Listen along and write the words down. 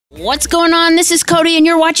What's going on? This is Cody, and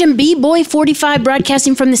you're watching B-Boy 45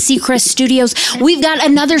 broadcasting from the Seacrest Studios. We've got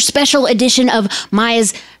another special edition of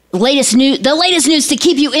Maya's latest news, the latest news to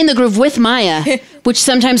keep you in the groove with Maya, which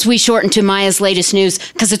sometimes we shorten to Maya's latest news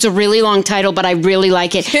because it's a really long title, but I really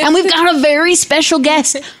like it. And we've got a very special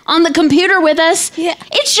guest on the computer with us. Yeah.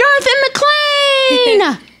 It's Johnathan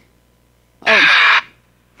McClain. Oh.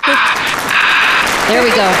 There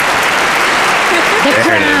we go. The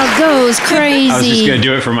crowd goes crazy. I was just gonna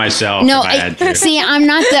do it for myself. No, if I had to. See, I'm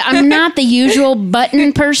not the usual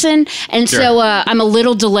button person, and sure. So I'm a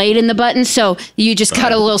little delayed in the button. So you just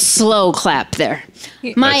cut a little slow clap there.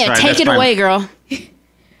 Maya, take it away, girl.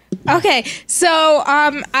 Okay, so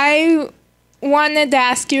I wanted to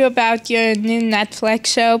ask you about your new Netflix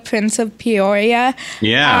show, Prince of Peoria.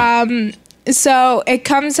 Yeah. So it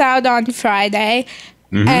comes out on Friday,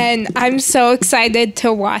 and I'm so excited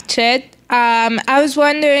to watch it. I was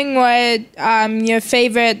wondering what your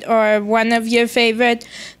favorite or one of your favorite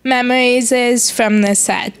memories is from the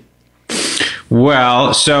set.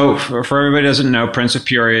 Well, so for everybody who doesn't know, Prince of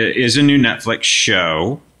Peoria is a new Netflix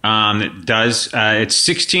show. It's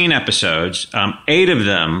 16 episodes. 8 of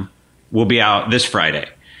them will be out this Friday.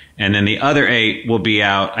 And then the other 8 will be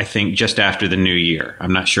out, I think, just after the new year.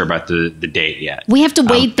 I'm not sure about the date yet. We have to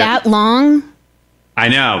wait that long? I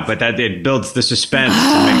know, but it builds the suspense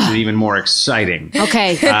and makes it even more exciting.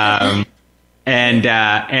 Okay.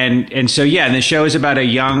 And so yeah, and the show is about a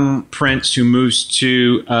young prince who moves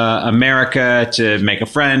to America to make a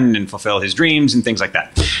friend and fulfill his dreams and things like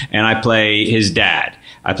that. And I play his dad.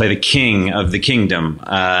 I play the king of the kingdom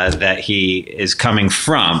that he is coming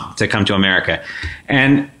from to come to America.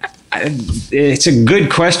 And it's a good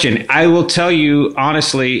question. I will tell you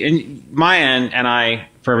honestly, and Maya and I,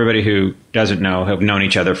 for everybody who doesn't know, have known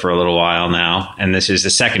each other for a little while now. And this is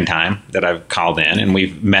the second time that I've called in, and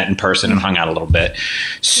we've met in person and hung out a little bit.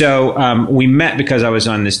 So we met because I was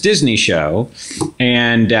on this Disney show,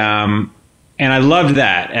 and I loved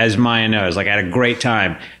that, as Maya knows. Like, I had a great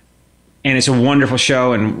time. And it's a wonderful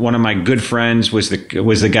show, and one of my good friends was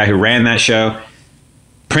the guy who ran that show.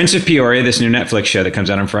 Prince of Peoria, this new Netflix show that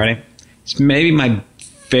comes out on Friday, it's maybe my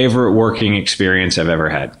favorite working experience I've ever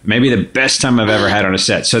had. Maybe the best time I've ever had on a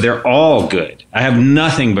set. So they're all good. I have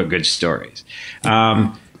nothing but good stories.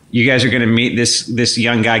 You guys are going to meet this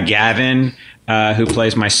young guy, Gavin, who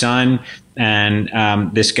plays my son,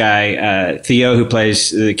 and this guy, Theo, who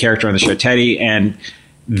plays the character on the show, Teddy. And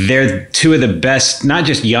they're two of the best, not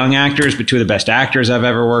just young actors, but two of the best actors I've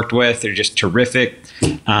ever worked with. They're just terrific.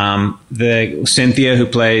 The Cynthia, who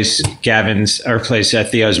plays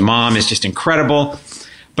Theo's mom, is just incredible.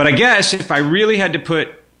 But I guess if I really had to put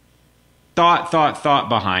thought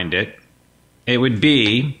behind it, it would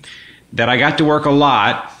be that I got to work a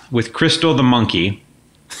lot with Crystal the monkey,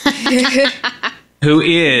 who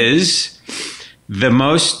is the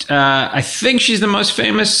most, I think she's the most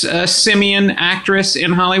famous simian actress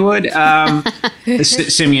in Hollywood.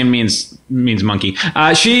 Simian means monkey.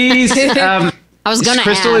 She's... I was going to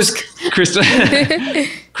ask.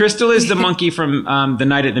 Crystal is the monkey from The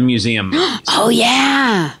Night at the Museum movies. Oh,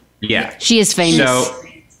 yeah. Yeah. She is famous. So,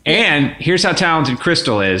 and here's how talented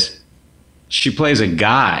Crystal is. She plays a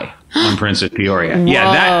guy on Prince of Peoria. Whoa.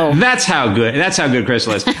 Yeah, that's how good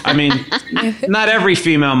Crystal is. I mean, not every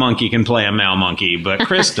female monkey can play a male monkey, but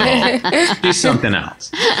Crystal, she's something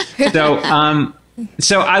else. So,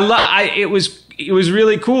 it was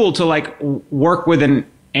really cool to like work with an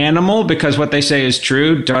animal, because what they say is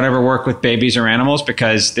true. Don't ever work with babies or animals,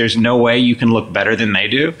 because there's no way you can look better than they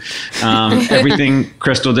do. Everything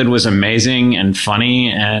Crystal did was amazing and funny,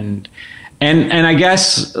 and I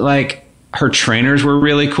guess like her trainers were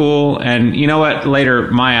really cool. And you know what? Later,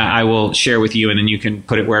 Maya, I will share with you, and then you can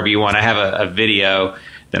put it wherever you want. I have a video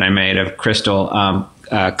that I made of Crystal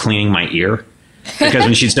cleaning my ear. Because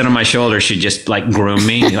when she'd sit on my shoulder, she'd just like groom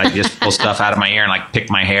me, like just pull stuff out of my ear and like pick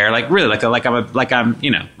my hair, like really, like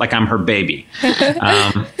I'm her baby.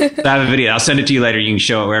 I have a video. I'll send it to you later. You can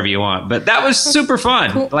show it wherever you want. But that was super fun.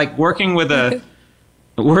 Cool. Like working with an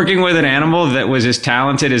animal that was as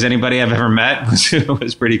talented as anybody I've ever met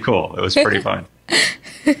was pretty cool. It was pretty fun.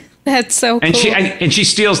 That's so cool. And she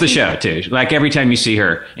steals the show too. Like every time you see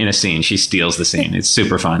her in a scene, she steals the scene. It's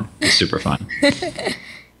super fun. It's super fun.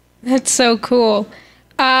 That's so cool.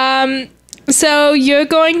 So you're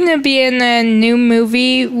going to be in a new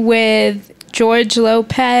movie with George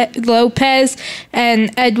Lopez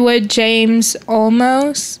and Edward James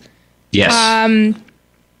Olmos. Yes.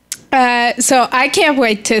 So I can't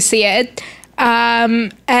wait to see it.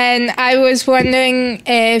 And I was wondering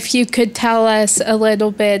if you could tell us a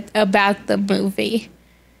little bit about the movie.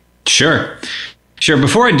 Sure. Sure.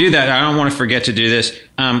 Before I do that, I don't want to forget to do this.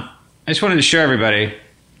 I just wanted to show everybody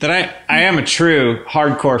that I am a true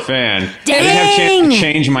hardcore fan. Dang! I didn't have a chance to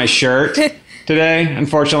change my shirt today.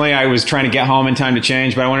 Unfortunately, I was trying to get home in time to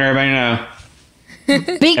change, but I want everybody to know.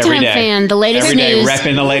 Big time fan. The latest every day, news.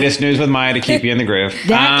 Repping the latest news with Maya to keep you in the groove.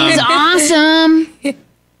 That is awesome.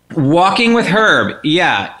 Walking with Herb,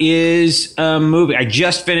 is a movie. I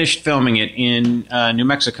just finished filming it in New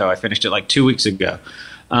Mexico. I finished it like 2 weeks ago.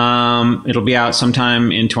 It'll be out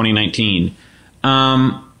sometime in 2019.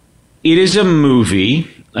 It is a movie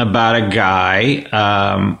about a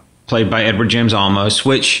guy played by Edward James Olmos,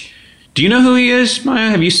 which, do you know who he is,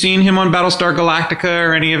 Maya? Have you seen him on Battlestar Galactica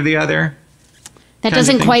or any of the other? That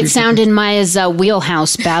doesn't quite sound in Maya's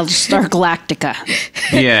wheelhouse, Battlestar Galactica.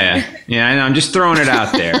 Yeah, I know. I'm just throwing it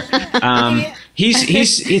out there.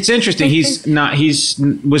 It's interesting.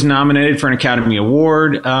 Was nominated for an Academy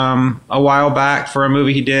Award a while back for a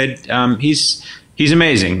movie he did. He's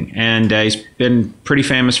amazing, and he's been pretty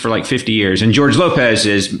famous for like 50 years. And George Lopez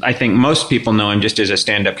is, I think most people know him just as a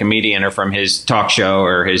stand-up comedian or from his talk show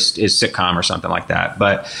or his sitcom or something like that.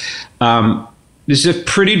 But this is a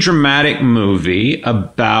pretty dramatic movie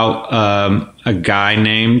about a guy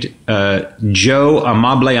named Joe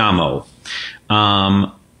Amableamo,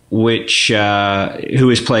 who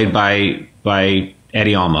is played by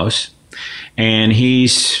Eddie Olmos, and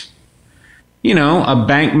he's a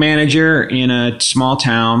bank manager in a small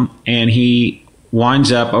town, and he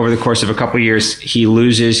winds up over the course of a couple of years, he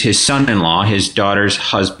loses his son-in-law. His daughter's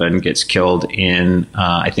husband gets killed in,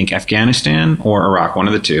 I think, Afghanistan or Iraq, one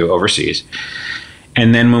of the two, overseas.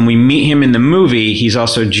 And then when we meet him in the movie, he's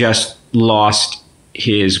also just lost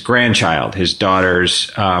his grandchild. His daughter's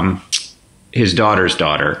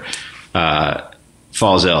daughter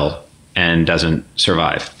falls ill and doesn't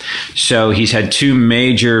survive. So he's had two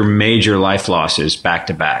major life losses back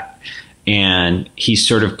to back. And he's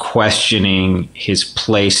sort of questioning his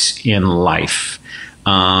place in life,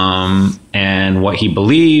 and what he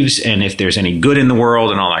believes, and if there's any good in the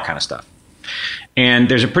world, and all that kind of stuff. And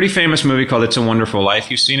there's a pretty famous movie called It's a Wonderful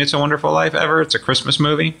Life. You've seen It's a Wonderful Life ever? It's a Christmas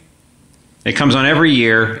movie. It comes on every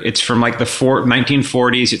year. It's from like the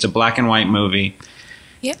 1940s. It's a black and white movie.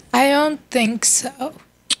 Yeah, I don't think so.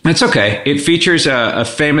 That's okay. It features a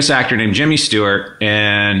famous actor named Jimmy Stewart,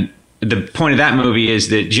 and the point of that movie is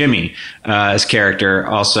that Jimmy, his character,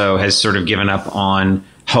 also has sort of given up on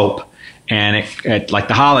hope. And at like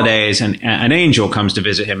the holidays, an angel comes to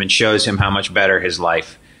visit him and shows him how much better his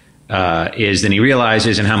life is than he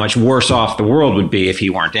realizes, and how much worse off the world would be if he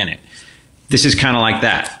weren't in it. This is kind of like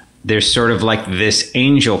that. There's sort of like this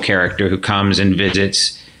angel character who comes and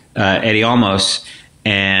visits Eddie Olmos,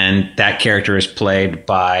 and that character is played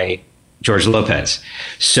by George Lopez.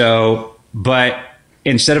 So, but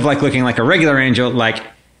instead of like looking like a regular angel, like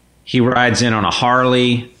he rides in on a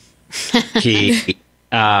Harley. He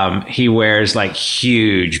wears like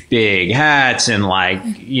huge big hats and like,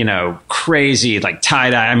 crazy like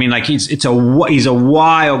tie-dye. I mean, like he's a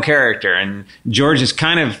wild character, and George is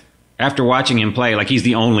kind of, after watching him play, like he's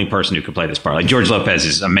the only person who could play this part. Like George Lopez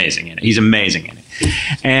is amazing in it. He's amazing in it.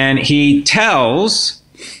 And he tells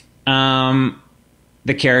the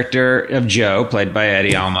character of Joe, played by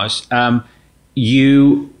Eddie Olmos,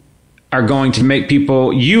 you are going to make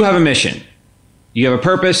people, you have a mission. You have a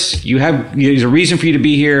purpose. There's a reason for you to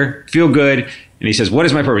be here. Feel good. And he says, what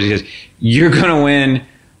is my purpose? He says, you're going to win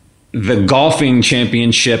the golfing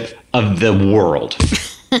championship of the world.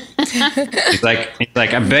 He's like,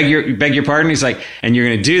 I beg your pardon. He's like, and you're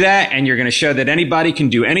going to do that, and you're going to show that anybody can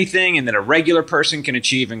do anything, and that a regular person can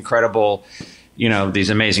achieve incredible, these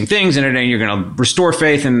amazing things, and you're going to restore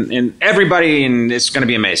faith in everybody, and it's going to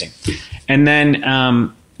be amazing. And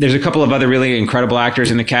then there's a couple of other really incredible actors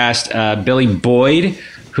in the cast. Billy Boyd,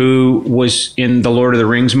 who was in the Lord of the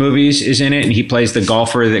Rings movies, is in it, and he plays the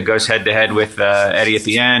golfer that goes head-to-head with Eddie at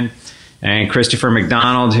the end. And Christopher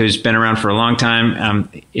McDonald, who's been around for a long time.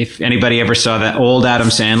 If anybody ever saw that old Adam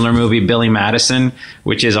Sandler movie, Billy Madison,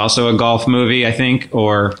 which is also a golf movie, I think,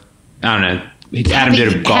 or I don't know. Adam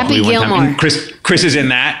did a golf movie one time. And Chris is in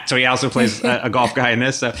that, so he also plays a golf guy in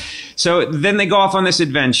this. So then they go off on this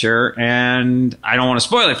adventure, and I don't want to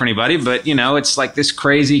spoil it for anybody, but it's like this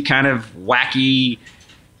crazy kind of wacky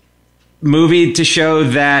movie to show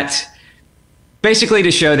that. Basically to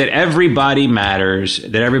show that everybody matters,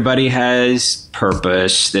 that everybody has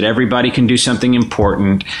purpose, that everybody can do something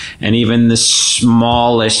important, and even the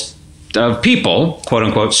smallest of people, quote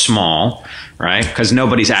unquote small, right? Because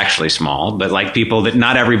nobody's actually small, but like people that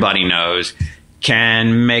not everybody knows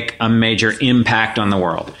can make a major impact on the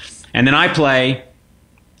world. And then I play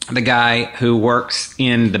the guy who works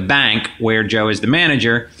in the bank where Joe is the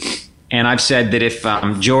manager, And I've said that if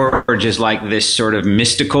George is like this sort of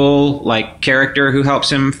mystical like character who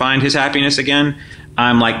helps him find his happiness again,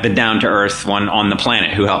 I'm like the down-to-earth one on the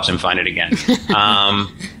planet who helps him find it again.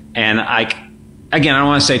 And again, I don't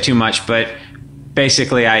want to say too much, but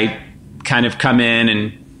basically I kind of come in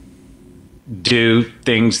and do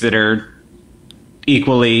things that are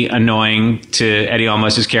equally annoying to Eddie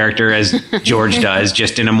Olmos's character as George does,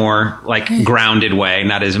 just in a more like grounded way,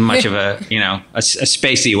 not as much of a, you know, a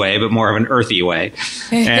spacey way, but more of an earthy way.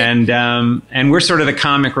 And we're sort of the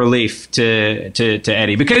comic relief to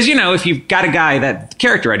Eddie, because, you know, if you've got a guy, that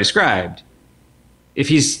character I described, if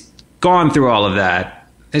he's gone through all of that,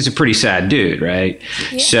 he's a pretty sad dude, right?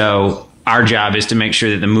 Yeah. So our job is to make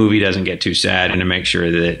sure that the movie doesn't get too sad, and to make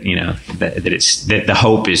sure that, you know, that the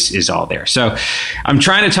hope is all there. So I'm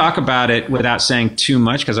trying to talk about it without saying too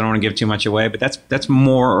much, because I don't want to give too much away, but that's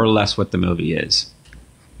more or less what the movie is.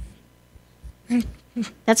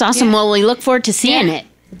 That's awesome. Yeah. Well, we look forward to seeing it.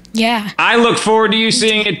 Yeah. I look forward to you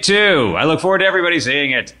seeing it too. I look forward to everybody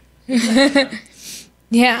seeing it.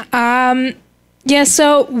 Yeah. Yeah.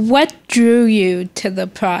 So what drew you to the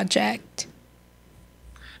project?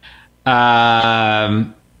 What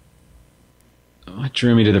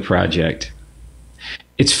drew me to the project?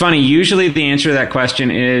 It's funny. Usually the answer to that question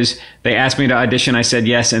is they asked me to audition. I said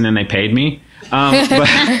yes, and then they paid me.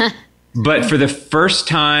 But for the first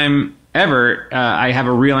time ever, I have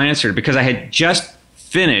a real answer, because I had just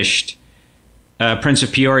finished Prince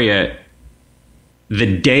of Peoria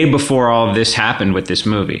the day before all of this happened with this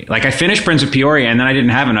movie. Like, I finished Prince of Peoria, and then I didn't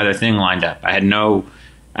have another thing lined up. I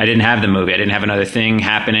didn't have the movie. I didn't have another thing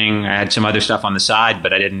happening. I had some other stuff on the side,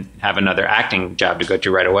 but I didn't have another acting job to go to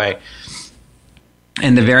right away.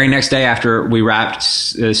 And the very next day after we wrapped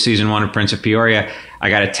season 1 of Prince of Peoria, I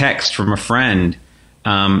got a text from a friend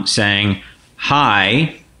saying,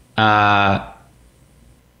 "Hi, a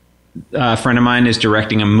friend of mine is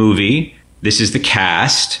directing a movie. This is the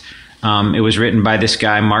cast. It was written by this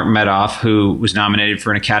guy, Mark Medoff, who was nominated for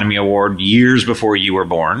an Academy Award years before you were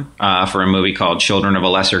born, for a movie called Children of a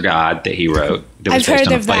Lesser God that he wrote. That was I've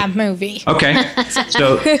heard of that movie. Okay.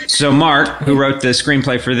 So Mark, who wrote the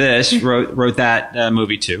screenplay for this, wrote that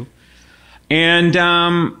movie too. And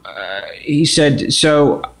he said,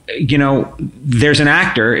 so, you know, there's an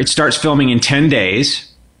actor. It starts filming in 10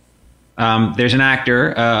 days. There's an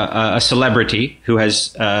actor, a celebrity, who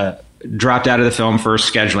has dropped out of the film for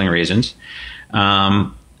scheduling reasons.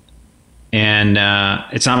 And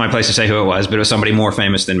it's not my place to say who it was, but it was somebody more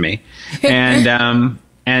famous than me.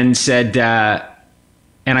 And said,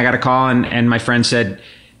 and I got a call, and my friend said,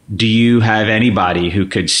 do you have anybody who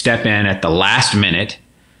could step in at the last minute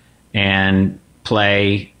and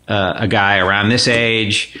play a guy around this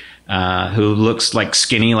age, who looks like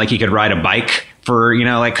skinny, like he could ride a bike for, you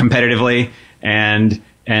know, like competitively, and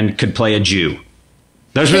could play a Jew?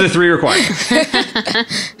 Those were the 3 requirements.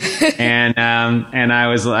 And I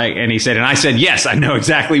was like, and he said, and I said, yes, I know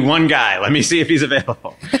exactly one guy. Let me see if he's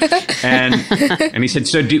available. And he said,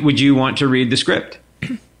 so would you want to read the script?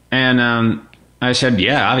 And I said,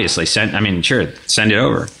 yeah, obviously. Sure, send it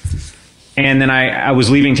over. And then I was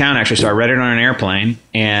leaving town, actually, so I read it on an airplane.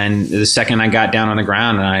 And the second I got down on the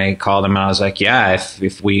ground, and I called him, and I was like, yeah,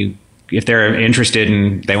 if they're interested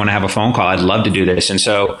and they want to have a phone call, I'd love to do this. And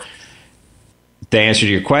so the answer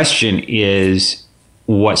to your question is,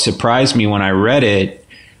 what surprised me when I read it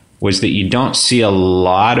was that you don't see a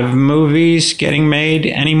lot of movies getting made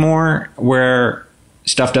anymore where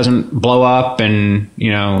stuff doesn't blow up and,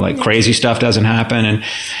 you know, like crazy stuff doesn't happen. And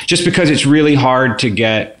just because it's really hard to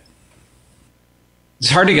get,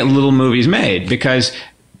 little movies made, because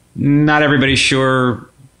not everybody's sure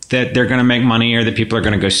that they're going to make money or that people are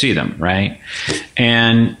going to go see them, right?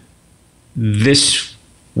 And this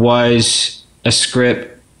was a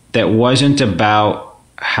script that wasn't about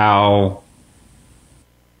how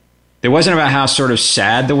sort of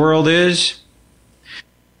sad the world is.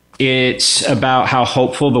 It's about how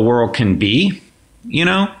hopeful the world can be, you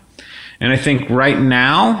know? And I think right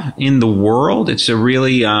now in the world, it's a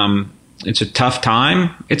really, it's a tough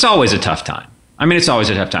time. It's always a tough time. I mean, it's always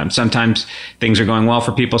a tough time. Sometimes things are going well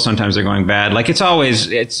for people. Sometimes they're going bad. Like,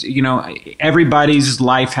 it's, you know, everybody's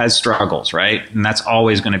life has struggles, right? And that's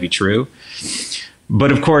always going to be true.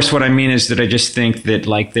 But of course, what I mean is that I just think that,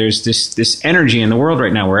 like, there's this energy in the world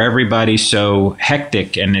right now where everybody's so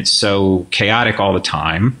hectic and it's so chaotic all the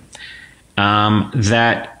time,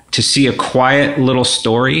 that to see a quiet little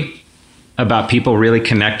story about people really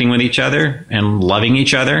connecting with each other and loving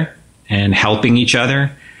each other and helping each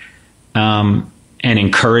other, and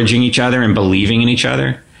encouraging each other and believing in each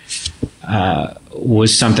other,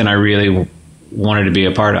 was something I really wanted to be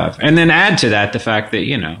a part of. And then add to that the fact that,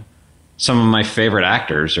 you know, some of my favorite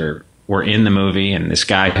actors were in the movie, and this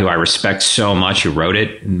guy who I respect so much who wrote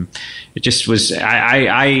it, and it just was.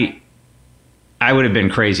 I would have been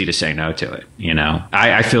crazy to say no to it. You know,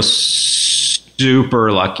 I feel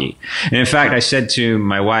super lucky. And in fact, I said to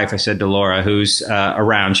my wife, I said to Laura, who's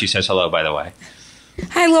around, she says hello, by the way.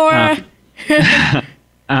 Hi, Laura.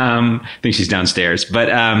 I think she's downstairs. But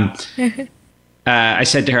I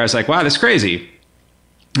said to her, I was like, wow, that's crazy.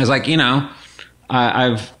 I was like, you know,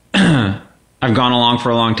 I've I've gone along for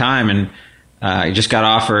a long time, and I just got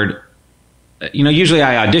offered. You know, usually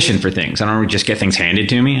I audition for things. I don't just get things handed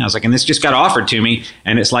to me. I was like, and this just got offered to me,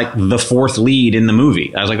 and it's like the fourth lead in the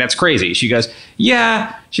movie. I was like, that's crazy. She goes,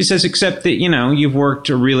 yeah. She says, except that, you know, you've worked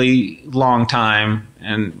a really long time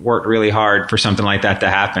and worked really hard for something like that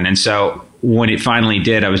to happen. And so when it finally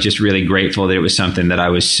did, I was just really grateful that it was something that I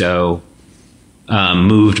was so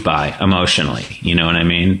moved by emotionally. You know what I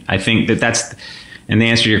mean? I think that's, and the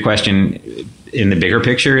answer to your question in the bigger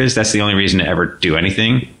picture is that's the only reason to ever do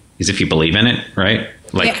anything. Is if you believe in it, right?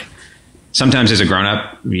 Like sometimes as a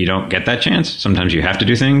grown-up, you don't get that chance. Sometimes you have to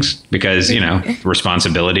do things because, you know,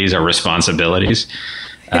 responsibilities are responsibilities.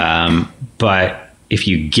 But if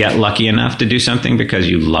you get lucky enough to do something because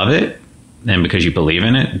you love it and because you believe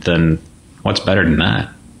in it, then what's better than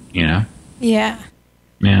that, you know? Yeah.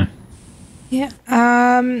 Yeah. Yeah.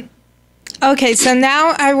 Okay, so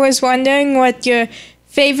now I was wondering what your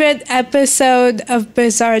favorite episode of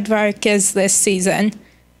Bizaardvark is this season.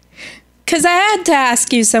 Because I had to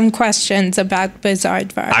ask you some questions about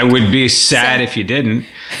Bizaardvark. I would be sad if you didn't.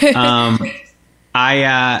 I'm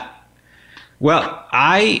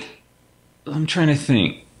trying to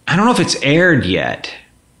think. I don't know if it's aired yet.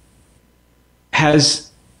 Has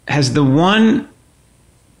the one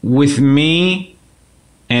with me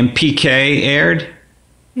and PK aired?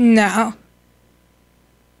 No.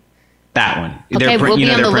 That one. Okay, we'll be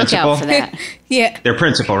on the lookout for that. Yeah. Their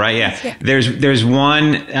principal, right? Yeah. There's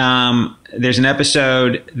one. There's an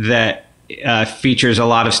episode that features a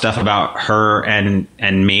lot of stuff about her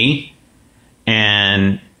and me.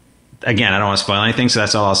 And again, I don't want to spoil anything, so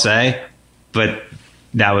that's all I'll say. But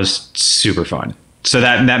that was super fun. So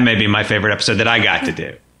that may be my favorite episode that I got to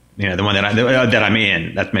do. You know, the one that I'm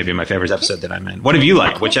in. That's maybe my favorite episode that I'm in. What have you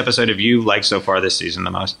liked? Which episode have you liked so far this season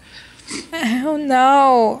the most? I don't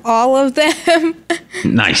know. All of them.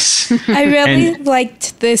 Nice. I really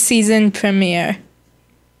liked the season premiere.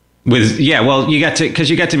 Well, you got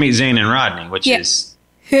to meet Zane and Rodney, which is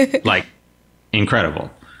like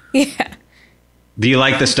incredible. Yeah. Do you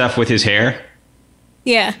like the stuff with his hair?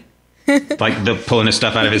 Yeah. Like the pulling the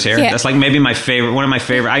stuff out of his hair? Yeah. That's like maybe my favorite, one of my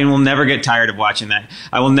favorite. I will never get tired of watching that.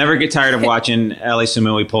 I will never get tired of watching Ellie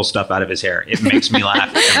Samui pull stuff out of his hair. It makes me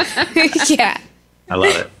laugh. Yeah. I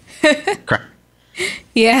love it.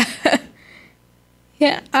 Yeah.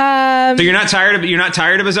 Yeah. So you're not tired of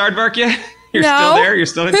Bizaardvark yet? You're no. Still there? You're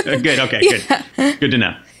still good. Okay, good. Good to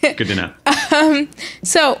know. Good to know.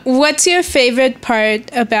 So what's your favorite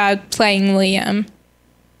part about playing Liam?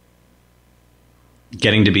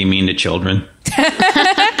 Getting to be mean to children.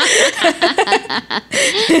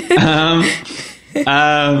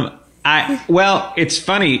 Well, it's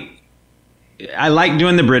funny. I like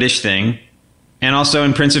doing the British thing. And also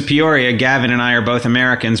in Prince of Peoria, Gavin and I are both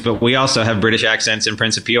Americans, but we also have British accents in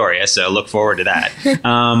Prince of Peoria, so look forward to that.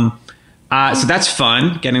 So that's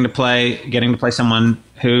fun. Getting to play someone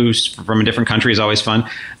who's from a different country is always fun.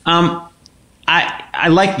 I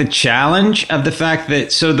like the challenge of the fact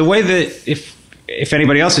that, so the way that if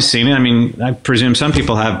anybody else has seen it, I mean, I presume some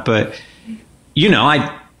people have, but you know,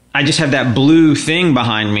 I just have that blue thing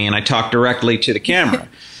behind me and I talk directly to the camera.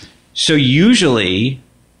 So usually,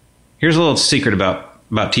 here's a little secret about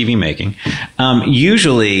TV making.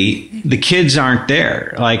 Usually the kids aren't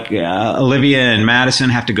there. Like Olivia and Madison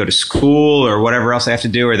have to go to school or whatever else they have to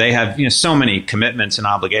do, or they have, you know, so many commitments and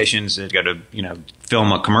obligations to go to, you know,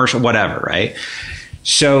 film a commercial, whatever, right?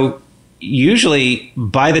 So usually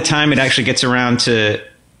by the time it actually gets around to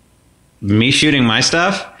me shooting my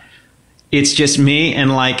stuff, it's just me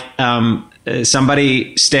and like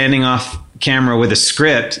somebody standing off camera with a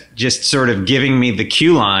script, just sort of giving me the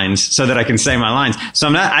cue lines so that I can say my lines. So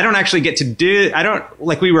I don't actually get to do,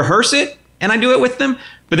 we rehearse it and I do it with them,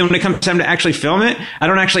 but then when it comes time to actually film it, I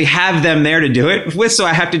don't actually have them there to do it with, so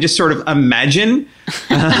I have to just sort of imagine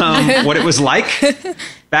what it was like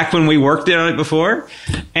back when we worked on it before.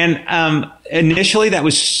 And initially that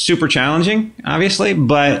was super challenging, obviously,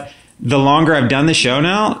 but the longer I've done the show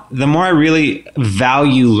now, the more I really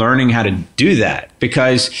value learning how to do that,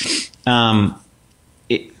 because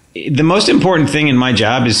the most important thing in my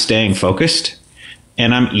job is staying focused.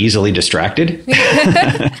 and I'm easily distracted.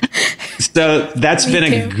 So that's been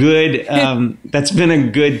a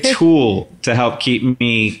good tool to help keep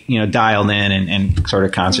me, dialed in and sort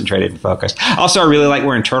of concentrated and focused. Also, I really like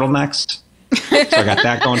wearing turtlenecks. So I got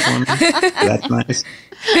that going for me. So that's nice.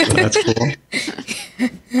 So that's cool.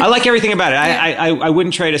 I like everything about it. I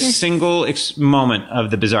wouldn't trade a single moment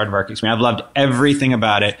of the Bizarre Dark experience. I've loved everything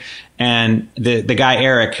about it. And the guy,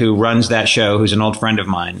 Eric, who runs that show, who's an old friend of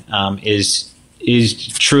mine, is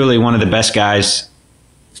truly one of the best guys,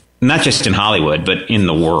 not just in Hollywood, but in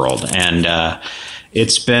the world. And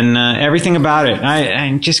it's been everything about it.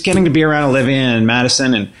 I'm just getting to be around Olivia and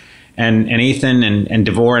Madison and Ethan and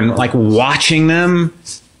Devore, and like watching them.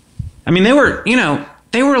 I mean, they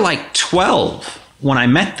were like 12 when I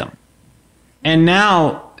met them. And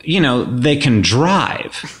now, they can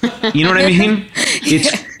drive. You know what I mean?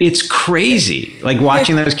 It's crazy. Like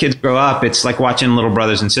watching those kids grow up, it's like watching little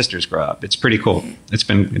brothers and sisters grow up. It's pretty cool. It's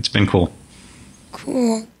been cool.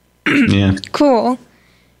 Cool. Yeah. Cool.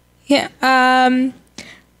 Yeah.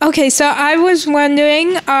 Okay, so I was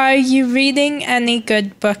wondering, are you reading any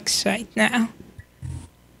good books right now?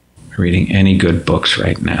 Reading any good books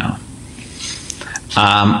right now?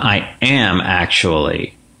 I am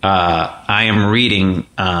actually. I am reading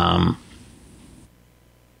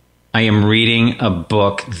a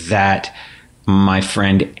book that my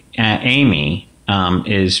friend Amy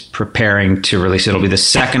is preparing to release. It'll be the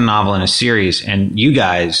second novel in a series, and you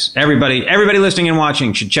guys, everybody listening and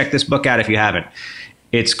watching, should check this book out if you haven't.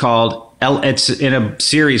 It's in a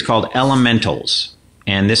series called Elementals.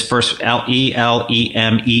 And this first Lelementals,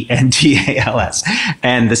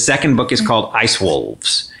 and the second book is called Ice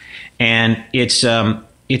Wolves, and it's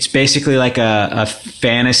basically like a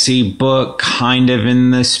fantasy book, kind of in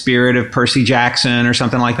the spirit of Percy Jackson or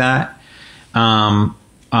something like that.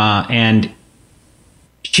 And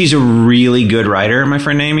she's a really good writer, my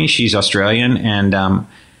friend Amy. She's Australian, and I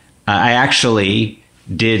actually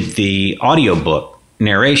did the audiobook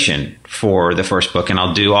narration for the first book, and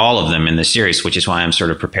I'll do all of them in the series, which is why I'm sort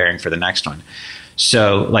of preparing for the next one.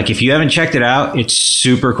 So, like, if you haven't checked it out, it's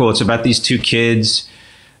super cool. It's about these two kids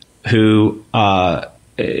who they're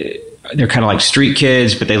kind of like street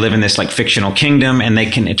kids, but they live in this like fictional kingdom, and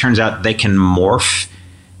it turns out they can morph.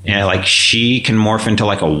 Like she can morph into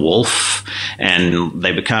like a wolf, and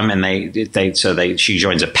she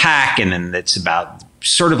joins a pack, and then it's about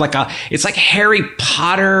sort of like it's like Harry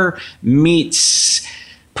Potter meets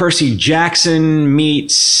Percy Jackson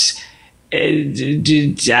meets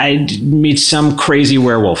some crazy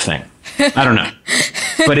werewolf thing. I don't know.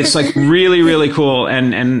 But it's like really, really cool.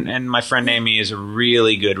 And my friend Amy is a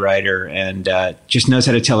really good writer and just knows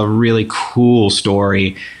how to tell a really cool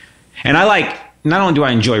story. And not only do I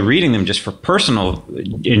enjoy reading them just for personal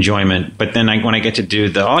enjoyment, but then when I get to do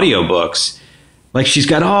the audiobooks, like she's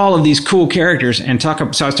got all of these cool characters. And so I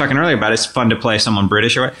was talking earlier about it's fun to play someone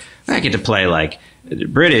British. Or I get to play like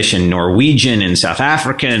British and Norwegian and South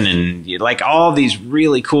African and like all these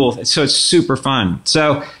really cool. So it's super fun.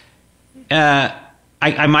 So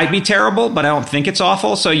I might be terrible, but I don't think it's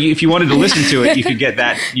awful. So if you wanted to listen to it, you could get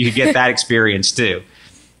that. You could get that experience too.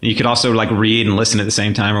 You could also like read and listen at the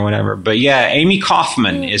same time or whatever. But yeah, Amy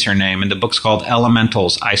Kaufman is her name, and the book's called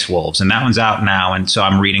Elementals, Ice Wolves, and that one's out now. And so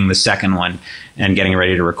I'm reading the second one and getting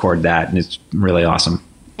ready to record that, and it's really awesome.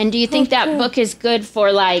 And do you think that book is good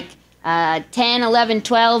for like 10, 11,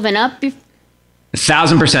 12 and up?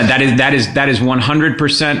 1,000%. That is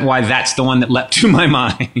 100% why that's the one that leapt to my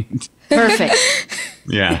mind. Perfect.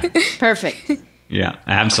 Yeah. Perfect. Yeah,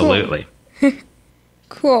 absolutely.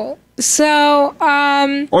 Cool. So,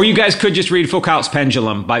 or you guys could just read Foucault's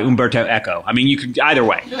Pendulum by Umberto Eco. I mean, you could either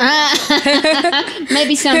way.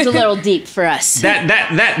 Maybe sounds a little deep for us.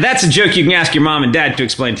 That's a joke you can ask your mom and dad to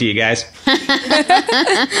explain to you guys.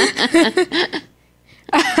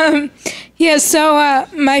 Yeah. So,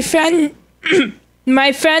 my friend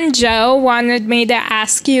Joe wanted me to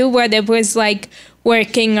ask you what it was like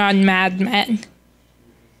working on Mad Men.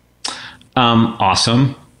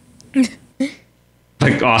 Awesome.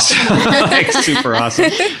 Like awesome, like super awesome.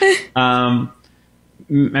 I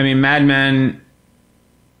mean, Mad Men.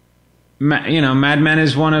 Mad Men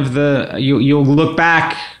is one of the. You'll look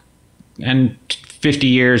back and 50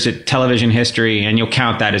 years at television history, and you'll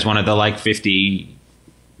count that as one of the like 50,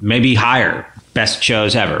 maybe higher, best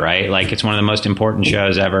shows ever. Right? Like it's one of the most important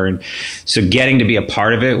shows ever, and so getting to be a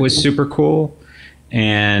part of it was super cool.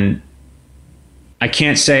 And I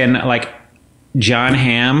can't say like. John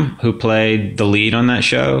Hamm, who played the lead on that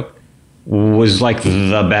show, was like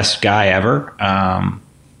the best guy ever. I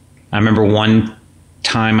remember one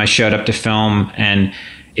time I showed up to film and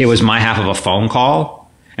it was my half of a phone call.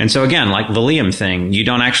 And so again, like the Liam thing, you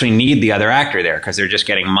don't actually need the other actor there because they're just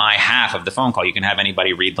getting my half of the phone call. You can have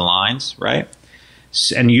anybody read the lines, right?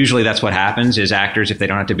 And usually that's what happens is actors, if they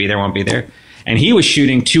don't have to be there, won't be there. And he was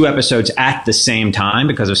shooting 2 episodes at the same time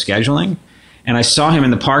because of scheduling. And I saw him in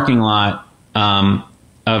the parking lot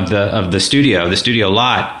of the studio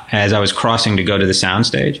lot as I was crossing to go to the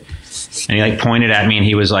soundstage. And he like pointed at me and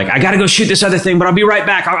he was like, I got to go shoot this other thing, but I'll be right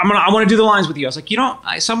back. I want to do the lines with you. I was like,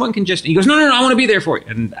 someone can just, he goes, no, I want to be there for you.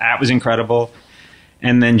 And that was incredible.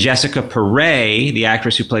 And then Jessica Perret, the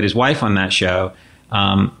actress who played his wife on that show,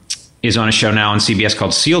 is on a show now on CBS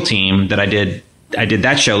called SEAL Team that I did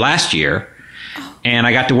that show last year. And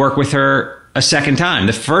I got to work with her a second time.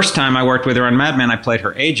 The first time I worked with her on Mad Men, I played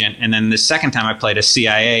her agent. And then the second time I played a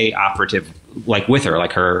CIA operative, like with her,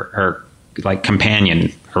 like her like companion,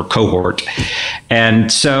 her cohort. And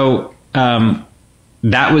so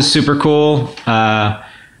that was super cool.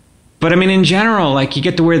 But I mean, in general, like you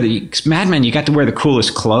get to wear Mad Men, you got to wear the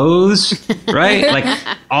coolest clothes, right? Like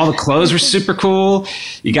all the clothes were super cool.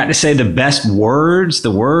 You got to say the best words. The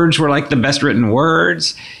words were like the best written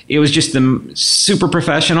words. It was just super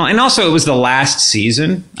professional. And also it was the last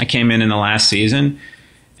season. I came in the last season.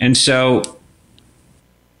 And so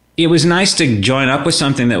it was nice to join up with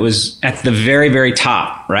something that was at the very, very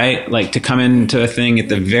top, right? Like to come into a thing at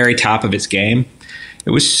the very top of its game. It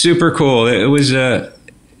was super cool. It was a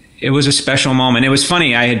special moment. It was funny.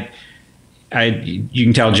 You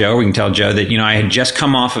can tell Joe, we can tell Joe that, I had just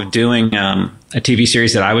come off of doing a TV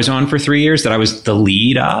series that I was on for 3 years that I was the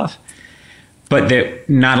lead of, but that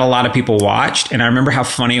not a lot of people watched. And I remember how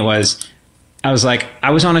funny it was. I was like,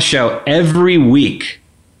 I was on a show every week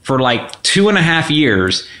for like 2.5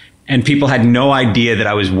 years. And people had no idea that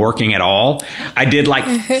I was working at all. I did like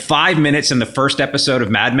 5 minutes in the first episode of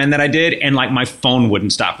Mad Men that I did, and like my phone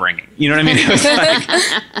wouldn't stop ringing. You know what I mean?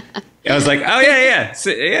 I was like, oh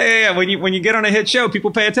yeah. When you get on a hit show,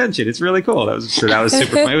 people pay attention. It's really cool. That was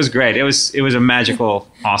super fun. It was great. It was a magical,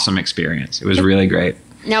 awesome experience. It was really great.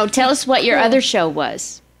 Now tell us what your other show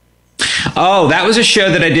was. Oh, that was a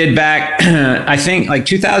show that I did back, I think, like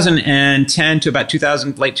 2010 to about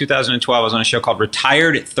late 2012. I was on a show called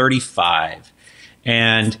Retired at 35.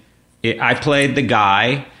 And I played the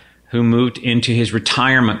guy who moved into his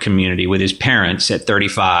retirement community with his parents at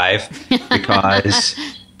 35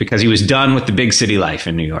 because he was done with the big city life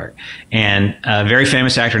in New York. And a very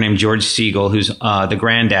famous actor named George Siegel, who's the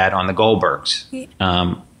granddad on the Goldbergs,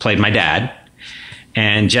 played my dad.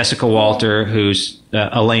 And Jessica Walter, who's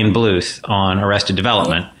Elaine Bluth on Arrested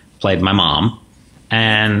Development, played my mom.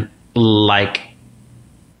 And like,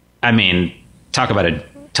 I mean, talk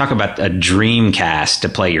about a dream cast to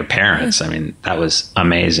play your parents. I mean, that was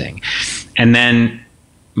amazing. And then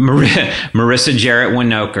Marissa Jarrett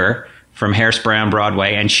Winokur from Hairspray on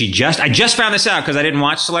Broadway, and I just found this out because I didn't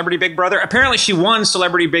watch Celebrity Big Brother. Apparently, she won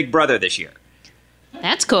Celebrity Big Brother this year.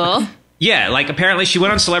 That's cool. Yeah, like apparently she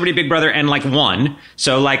went on Celebrity Big Brother and like won.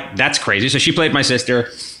 So like that's crazy. So she played my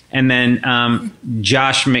sister. And then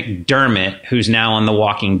Josh McDermott, who's now on The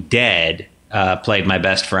Walking Dead, played my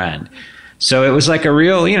best friend. So it was like a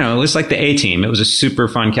real, it was like the A-Team. It was a super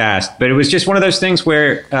fun cast. But it was just one of those things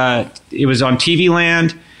where it was on TV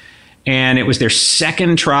Land, and it was their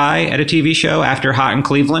second try at a TV show after Hot in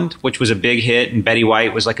Cleveland, which was a big hit. And Betty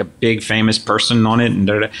White was like a big famous person on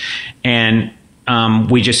it. And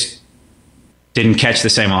we just didn't catch the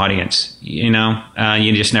same audience, you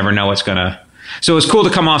just never know what's gonna. So it was cool to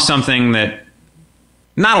come off something that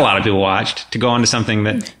not a lot of people watched to go on to something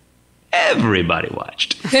that everybody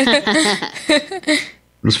watched. It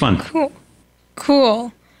was fun.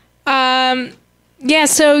 Cool. Yeah,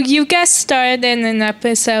 so you guest starred in an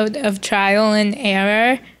episode of Trial and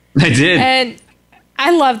Error. I did. And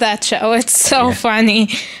I love that show. It's so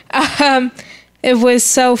funny. It was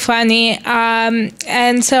so funny.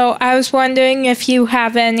 And so I was wondering if you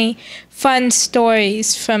have any fun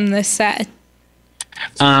stories from the set.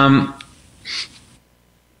 Fun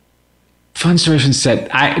stories from set.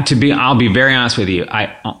 I'll be very honest with you.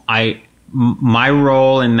 My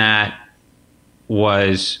role in that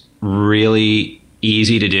was really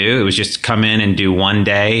easy to do. It was just come in and do one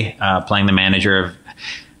day, playing the manager of.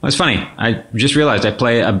 It was funny. I just realized I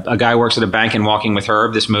play a guy who works at a bank in Walking with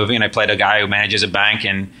Herb, this movie, and I played a guy who manages a bank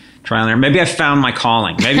in Trial and Error. Maybe I found my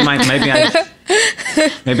calling. Maybe I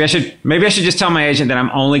should just tell my agent that I'm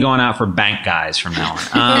only going out for bank guys from now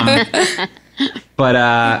on.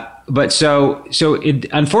 But so it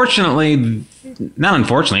unfortunately, not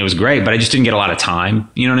unfortunately, it was great, but I just didn't get a lot of time.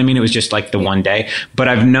 You know what I mean? It was just like the one day. But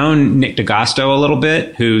I've known Nick DeGasto a little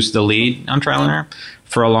bit, who's the lead on Trial and Error,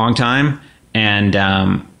 for a long time, and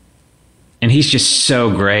he's just so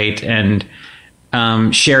great. And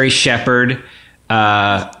Sherry Shepherd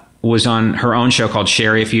was on her own show called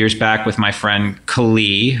Sherry a few years back with my friend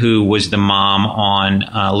Kali, who was the mom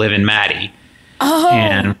on Liv and Maddie. Oh.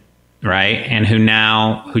 And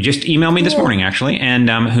who just emailed me this morning, actually, and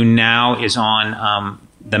who now is on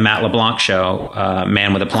the Matt LeBlanc show,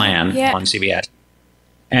 Man with a Plan, on CBS.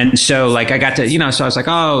 And so, like, I got to, so I was like,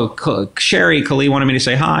 oh, Sherry, Kali wanted me to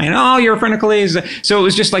say hi. And, oh, you're a friend of Kali's. So it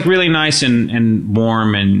was just, like, really nice and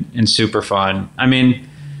warm and super fun. I mean,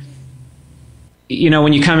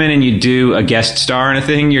 when you come in and you do a guest star in a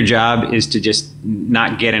thing, your job is to just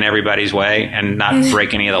not get in everybody's way and not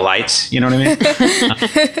break any of the lights. You know what I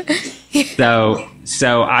mean?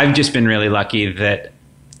 So I've just been really lucky that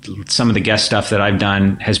some of the guest stuff that I've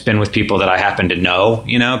done has been with people that I happen to know,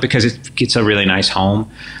 because it's a really nice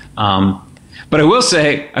home. But I will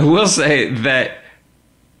say that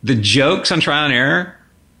the jokes on Trial and Error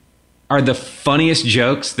are the funniest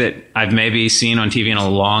jokes that I've maybe seen on TV in a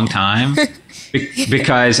long time.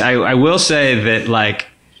 Because I will say that, like,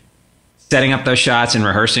 setting up those shots and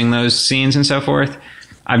rehearsing those scenes and so forth,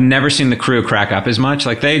 I've never seen the crew crack up as much.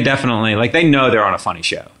 Like, they definitely, like, they know they're on a funny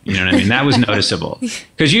show. You know what I mean? That was noticeable.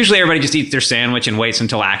 Because usually everybody just eats their sandwich and waits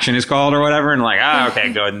until action is called or whatever. And like,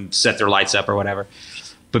 okay, go ahead and set their lights up or whatever.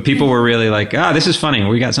 But people were really like, this is funny.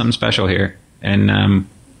 We got something special here. And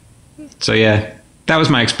so, yeah, that was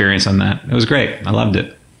my experience on that. It was great. I loved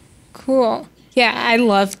it. Cool. Yeah, I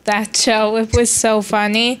loved that show. It was so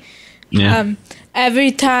funny. Yeah.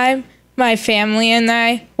 Every time my family and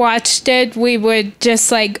I watched it, we would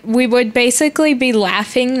basically be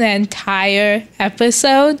laughing the entire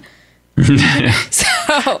episode.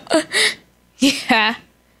 So, yeah.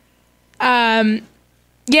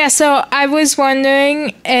 So I was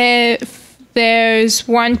wondering if there's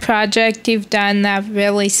one project you've done that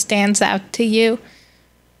really stands out to you.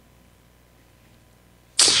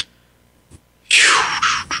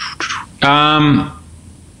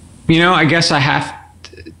 I guess I have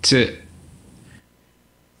to.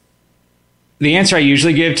 The answer I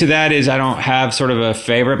usually give to that is I don't have sort of a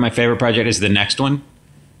favorite. My favorite project is the next one,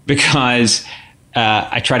 because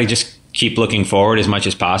I try to just keep looking forward as much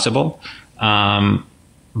as possible.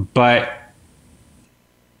 But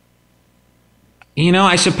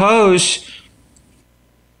I suppose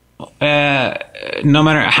no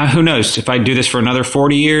matter how, who knows, if I do this for another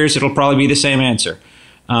 40 years, it'll probably be the same answer.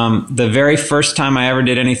 The very first time I ever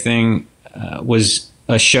did anything was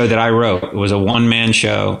a show that I wrote. It was a one-man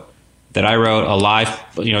show that I wrote, a live,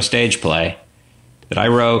 stage play that I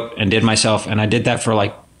wrote and did myself. And I did that for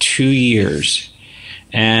like 2 years.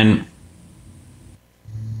 And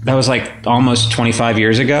that was like almost 25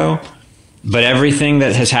 years ago. But everything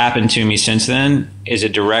that has happened to me since then is a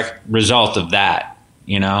direct result of that.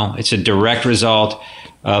 It's a direct result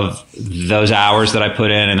of those hours that I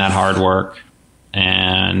put in and that hard work,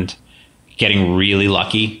 and getting really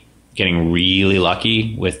lucky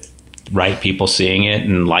with right people seeing it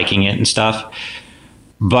and liking it and stuff.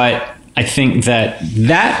 But I think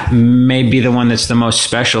that may be the one that's the most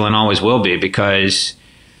special and always will be, because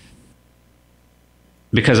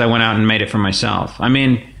I went out and made it for myself. I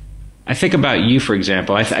mean, I think about you, for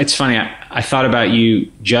example. It's funny. I thought about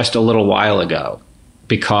you just a little while ago,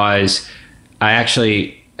 because I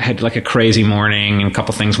actually had like a crazy morning and a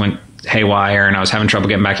couple things went haywire and I was having trouble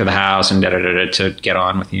getting back to the house and to get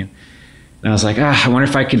on with you. And I was like, I wonder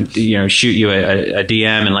if I could, shoot you a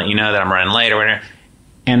DM and let you know that I'm running late or whatever.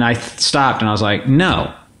 And I stopped and I was like,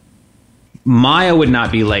 no, Maya would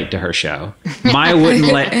not be late to her show. Maya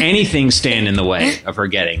wouldn't let anything stand in the way of her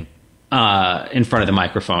getting in front of the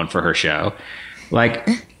microphone for her show. Like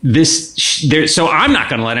so I'm not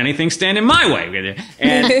going to let anything stand in my way.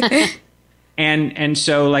 And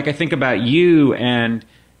so, like, I think about you, and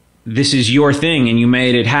this is your thing and you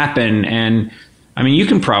made it happen. And I mean, you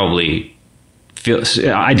can probably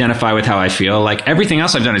identify with how I feel. Like, everything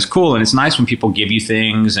else I've done is cool, and it's nice when people give you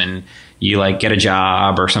things and you like get a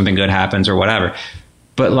job or something good happens or whatever.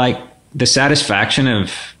 But like the satisfaction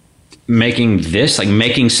of making this, like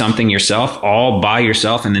making something yourself, all by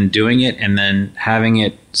yourself, and then doing it and then having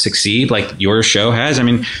it succeed like your show has. I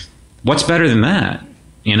mean, what's better than that?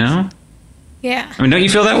 Yeah. I mean, don't you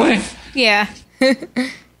feel that way? Yeah.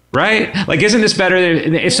 Right? Like, isn't this better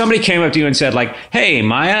than if somebody came up to you and said, like, hey,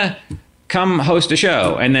 Maya, come host a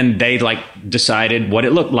show, and then they like decided what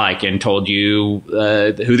it looked like and told you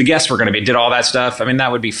who the guests were going to be, did all that stuff. I mean,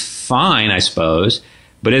 that would be fine, I suppose.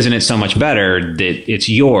 But isn't it so much better that it's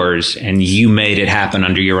yours and you made it happen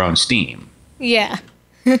under your own steam? Yeah.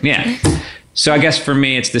 Yeah. So I guess for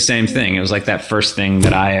me, it's the same thing. It was like that first thing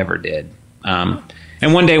that I ever did.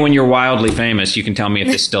 And one day when you're wildly famous, you can tell me if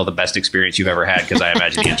this is still the best experience you've ever had, because I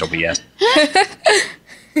imagine the answer will be yes.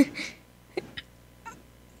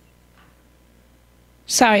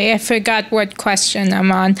 Sorry, I forgot what question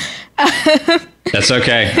I'm on. That's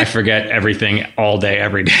okay. I forget everything all day,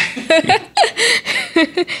 every day.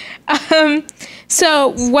 So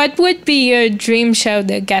what would be your dream show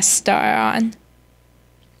to guest star on?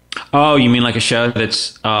 Oh, you mean like a show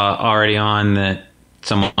that's already on that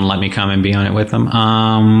someone let me come and be on it with them?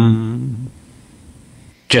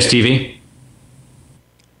 Just TV?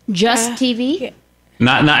 Just TV? Yeah.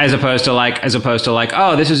 Not as opposed to like,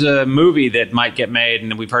 oh, this is a movie that might get made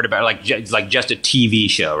and we've heard about it, like just a TV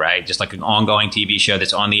show, right? Just like an ongoing TV show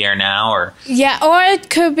that's on the air now, or Yeah, or it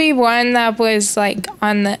could be one that was like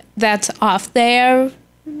that's off there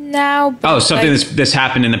now. oh, something like, that's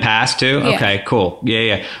happened in the past too. Yeah. Okay, cool.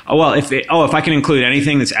 Yeah. Oh well, if I can include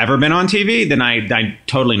anything that's ever been on TV, then I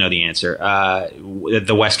totally know the answer.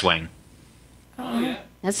 The West Wing.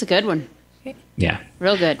 That's a good one. Yeah.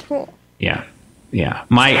 Real good. cool. Yeah.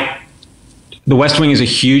 The West Wing is a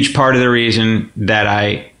huge part of the reason that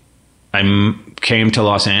I came to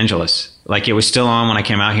Los Angeles. Like, it was still on when I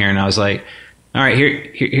came out here, and I was like, all right,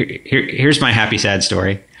 here's my happy, sad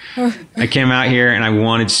story. I came out here and I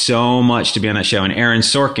wanted so much to be on that show. And Aaron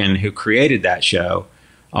Sorkin, who created that show,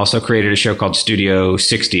 also created a show called Studio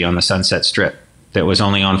 60 on the Sunset Strip that was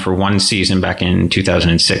only on for one season back in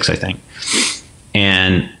 2006, I think.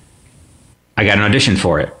 And I got an audition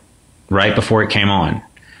for it right before it came on.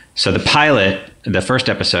 So the pilot, the first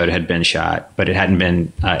episode had been shot, but it hadn't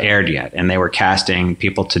been aired yet. And they were casting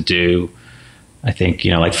people to do, I think,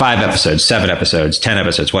 like 5 episodes, 7 episodes, 10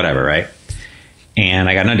 episodes, whatever, right? And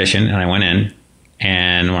I got an audition and I went in.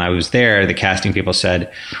 And when I was there, the casting people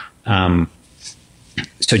said, so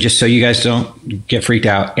just so you guys don't get freaked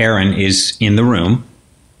out, Aaron is in the room.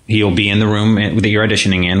 He'll be in the room that you're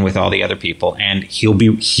auditioning in with all the other people, and he'll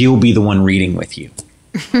be the one reading with you.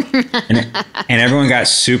 and everyone got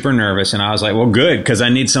super nervous, and I was like, well, good, because I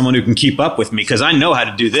need someone who can keep up with me, because I know how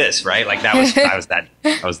to do this, right? Like that was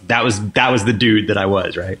the dude that I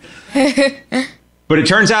was, right? But it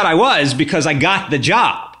turns out I was, because I got the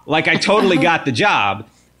job. Like, I totally got the job.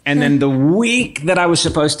 And then the week that I was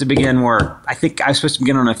supposed to begin work, I think I was supposed to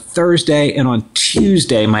begin on a Thursday, and on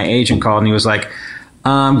Tuesday my agent called and he was like,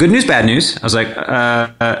 good news, bad news. I was like,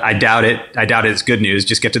 I doubt it. It's good news.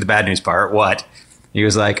 Just get to the bad news part. What? He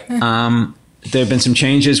was like, there have been some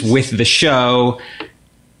changes with the show.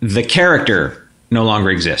 The character no longer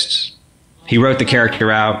exists. He wrote the character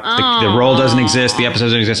out. The role doesn't exist. The episode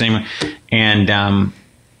doesn't exist anymore. And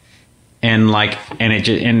they were like,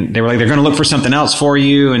 they're going to look for something else for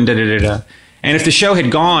you. And And if the show had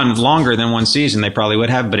gone longer than one season, they probably would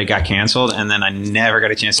have, but it got canceled. And then I never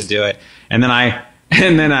got a chance to do it. And then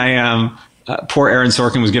poor Aaron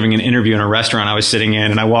Sorkin was giving an interview in a restaurant I was sitting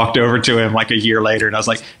in, and I walked over to him like a year later, and I was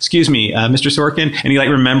like, "Excuse me, Mr. Sorkin," and he like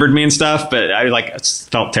remembered me and stuff, but I like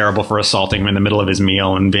felt terrible for assaulting him in the middle of his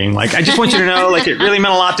meal and being like, "I just want you to know, like, it really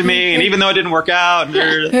meant a lot to me, and even though it didn't work out,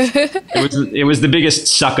 it was the biggest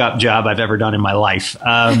suck up job I've ever done in my life."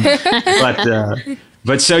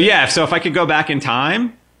 But so yeah, so if I could go back in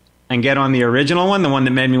time and get on the original one, the one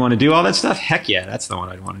that made me want to do all that stuff, heck yeah, that's the one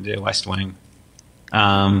I'd want to do, West Wing.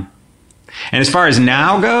 And as far as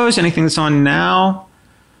now goes, anything that's on now,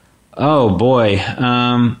 oh boy.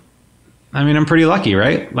 I mean, I'm pretty lucky,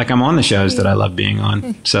 right? Like, I'm on the shows that I love being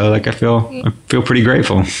on. So like, I feel pretty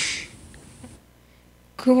grateful.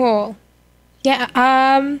 Cool.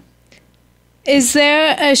 Yeah. Is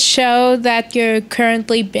there a show that you're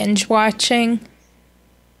currently binge watching?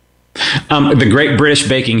 The Great British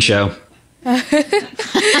Baking Show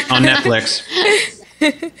on Netflix.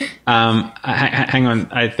 Hang on.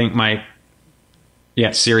 I think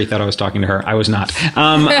Siri thought I was talking to her. I was not.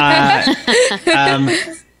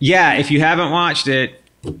 Yeah, if you haven't watched it,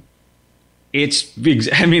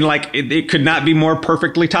 it could not be more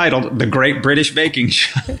perfectly titled, The Great British Baking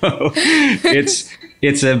Show.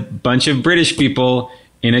 It's a bunch of British people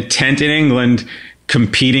in a tent in England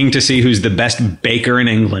competing to see who's the best baker in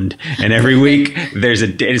England. And every week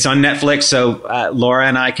it's on Netflix. So Laura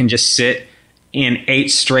and I can just sit in 8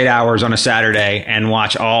 straight hours on a Saturday and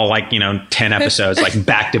watch all 10 episodes, like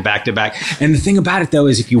back to back to back. And the thing about it though,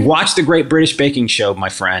 is if you watch The Great British Baking Show, my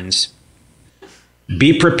friends,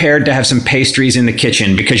 be prepared to have some pastries in the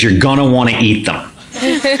kitchen, because you're going to want to eat them.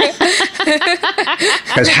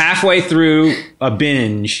 Because halfway through a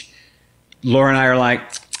binge, Laura and I are like,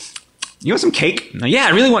 you want some cake? No, yeah,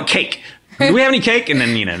 I really want cake. Do we have any cake? And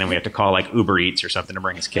then, then we have to call Uber Eats or something to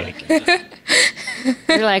bring us cake.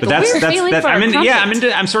 You're like,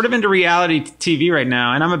 I'm sort of into reality TV right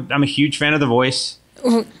now, and I'm a huge fan of The Voice.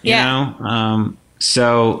 Yeah. You know?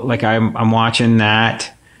 So like I'm watching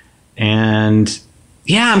that, and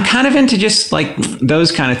yeah, I'm kind of into just like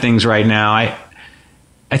those kind of things right now.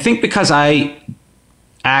 I think because I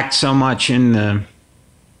act so much in the,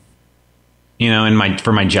 you know,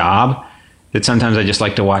 for my job, that sometimes I just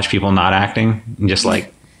like to watch people not acting and just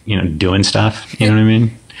like, you know, doing stuff. You know what I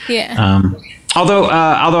mean? Yeah. Although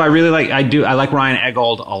I really I like Ryan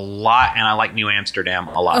Eggold a lot, and I like New Amsterdam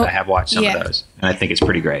a lot. Oh, I have watched some of those, and I think it's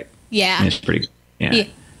pretty great. Yeah. It's pretty. Yeah.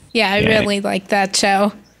 I really like that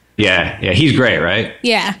show. Yeah, he's great, right?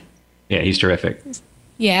 Yeah. Yeah, he's terrific.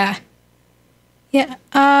 Yeah. Yeah.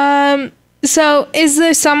 So is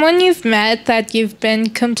there someone you've met that you've been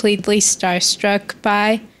completely starstruck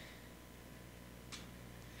by?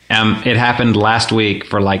 It happened last week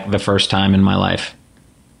for like the first time in my life.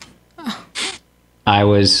 Oh. I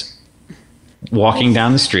was walking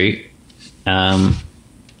down the street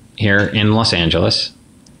here in Los Angeles,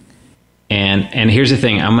 and here's the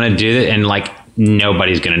thing: I'm going to do it, and like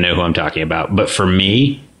nobody's going to know who I'm talking about. But for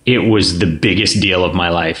me, it was the biggest deal of my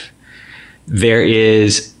life. There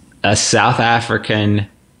is a South African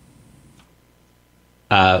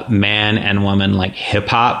man and woman like hip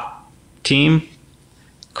hop team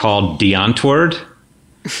called Deantwoord,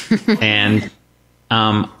 and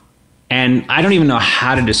I don't even know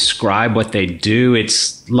how to describe what they do.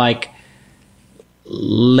 It's like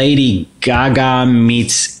Lady Gaga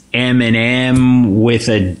meets Eminem with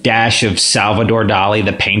a dash of Salvador Dali,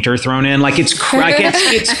 the painter, thrown in. Like it's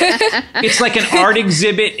like an art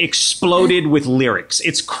exhibit exploded with lyrics.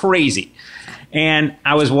 It's crazy. And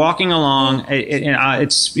I was walking along.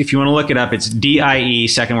 It's, if you want to look it up, it's DIE.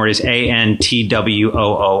 Second word is ANTWOORD.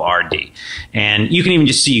 And you can even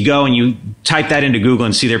just see, you go and you type that into Google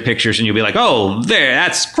and see their pictures, and you'll be like, oh, there,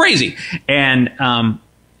 that's crazy. And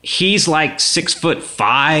he's like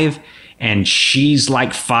 6'5", and she's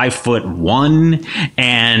like 5'1".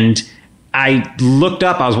 And I looked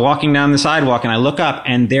up, I was walking down the sidewalk, and I look up,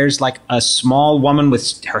 and there's like a small woman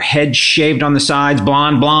with her head shaved on the sides,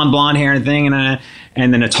 blonde hair and thing, and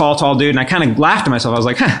then a tall dude. And I kind of laughed to myself. I was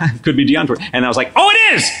like, could be Deantwoord. And I was like, oh,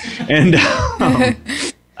 it is. And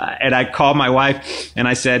and I called my wife, and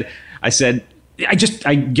I said, I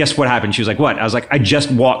guess what happened? She was like, what? I was like, I just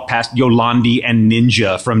walked past Yolandi and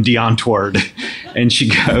Ninja from Deantwoord. And she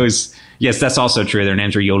goes, yes, that's also true. Their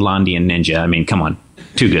names are Yolandi and Ninja. I mean, come on.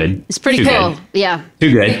 Too good. It's pretty cool. Yeah.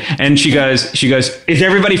 Too good. And she goes, is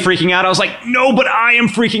everybody freaking out? I was like, no, but I am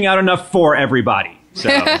freaking out enough for everybody. So,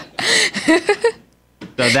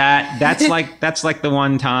 that's like the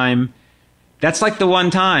one time. That's like the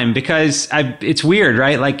one time, because it's weird,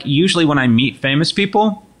 right? Like usually when I meet famous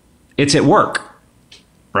people, it's at work,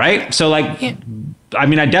 right? So like, yeah. I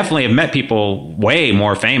mean, I definitely have met people way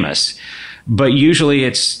more famous, but usually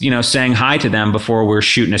it's, you know, saying hi to them before we're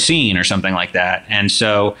shooting a scene or something like that. And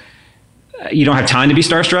so you don't have time to be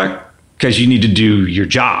starstruck because you need to do your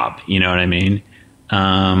job. You know what I mean?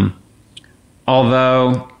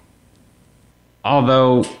 Although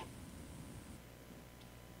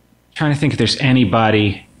trying to think if there's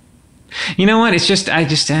anybody, you know what? It's just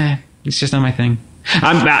not my thing.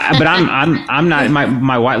 I'm not,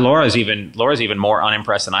 my wife, Laura's even more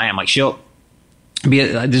unimpressed than I am. Like she'll be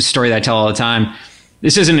this story that I tell all the time.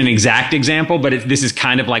 This isn't an exact example, but this is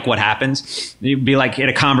kind of like what happens. You'd be like at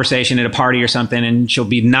a conversation at a party or something, and she'll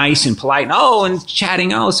be nice and polite and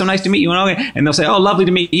chatting. Oh, so nice to meet you. And they'll say, oh, lovely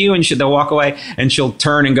to meet you. And they'll walk away, and she'll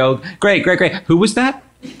turn and go, great. Who was that?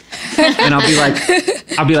 And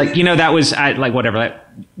I'll be like, you know, that was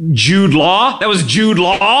Jude Law. That was Jude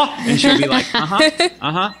Law. And she'll be like,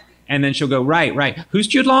 uh-huh. And then she'll go, right. Who's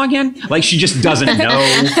Jude Law again? Like she just doesn't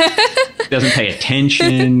know, doesn't pay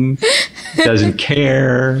attention, doesn't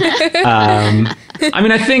care. I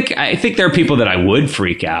mean, I think there are people that I would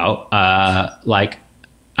freak out.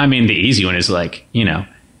 The easy one is like, you know,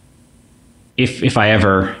 if I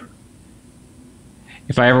ever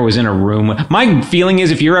was in a room, my feeling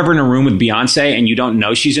is if you're ever in a room with Beyonce and you don't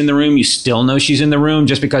know she's in the room, you still know she's in the room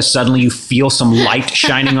just because suddenly you feel some light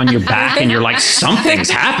shining on your back and you're like, something's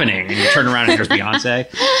happening. And you turn around and there's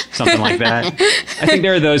Beyonce, something like that. I think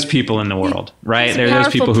there are those people in the world, right? There are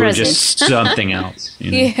those people who are just something else.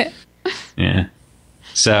 You know? Yeah.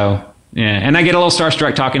 So, yeah. And I get a little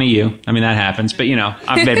starstruck talking to you. I mean, that happens, but you know,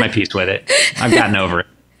 I've made my peace with it. I've gotten over it.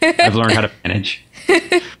 I've learned how to manage.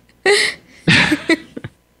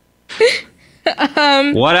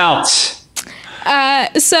 What else?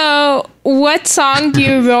 So what song do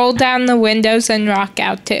you roll down the windows and rock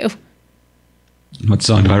out to? What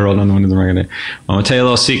song do I roll down the windows and rock out to? I'm gonna tell you a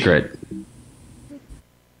little secret.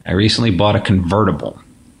 I recently bought a convertible.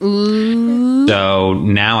 Ooh. So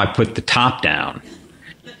now I put the top down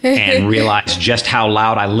and realize just how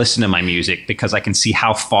loud I listen to my music, because I can see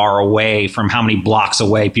how far away, from how many blocks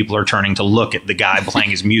away, people are turning to look at the guy playing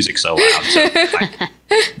his music so loud. So I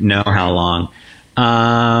know how long.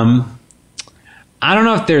 I don't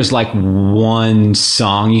know if there's like one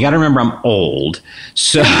song. You got to remember I'm old.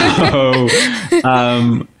 So,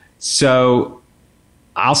 so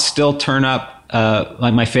I'll still turn up.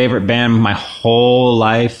 Like my favorite band my whole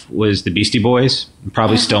life was the Beastie Boys.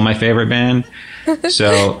 Probably still my favorite band.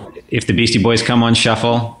 So if the Beastie Boys come on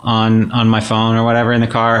shuffle on my phone or whatever in the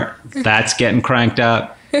car, that's getting cranked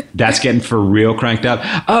up. That's getting for real cranked up.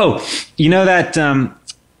 Oh, you know that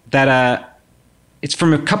it's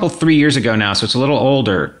from a couple 3 years ago now, so it's a little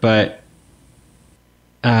older. But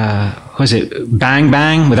was it Bang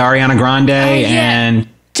Bang with Ariana Grande and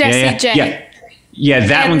Jessie J? Yeah,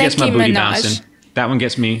 that And one gets Nicki my booty Minaj. bouncing. That one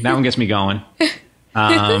gets me going.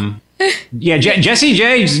 Yeah,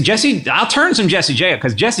 Jessie. I'll turn some Jessie J up,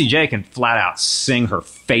 because Jessie J can flat out sing her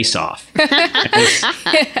face off.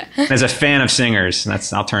 As a fan of singers,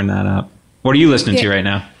 I'll turn that up. What are you listening to right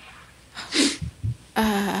now?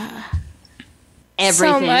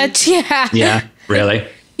 Everything. So much, yeah. Yeah, really.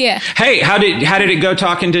 Yeah. Hey, how did it go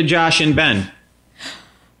talking to Josh and Ben?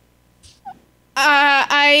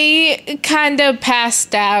 I kind of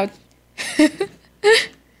passed out.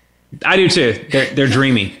 I do too. They're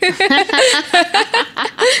dreamy.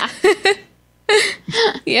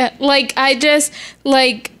 Yeah, like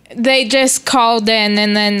they just called in,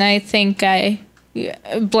 and then I think I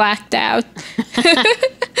blacked out.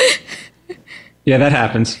 Yeah, that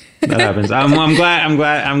happens. That happens. I'm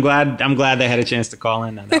glad they had a chance to call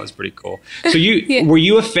in. That was pretty cool. So were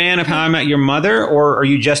you a fan of How I Met Your Mother, or are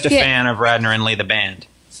you just a fan of Radner and Lee the band?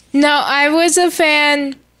 No, I was a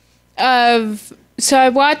fan of. So I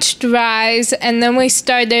watched Rise, and then we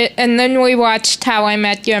watched How I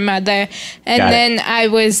Met Your Mother, and then I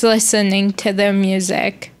was listening to their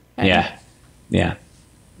music. Yeah. I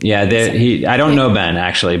don't know Ben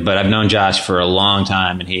actually, but I've known Josh for a long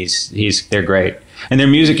time, and they're great, and their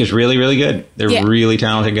music is really, really good. They're really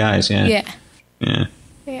talented guys. Yeah.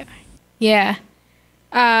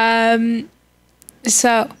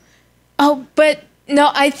 So, but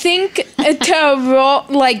no, I think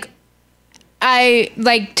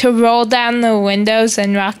to roll down the windows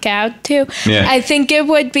and rock out to. Yeah. I think it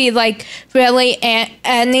would be like really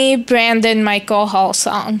any Brandon Michael Hall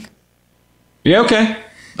song. Yeah, okay.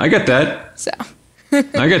 I get that. So.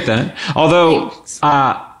 I get that. Although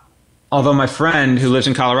my friend who lives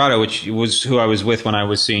in Colorado, which was who I was with when I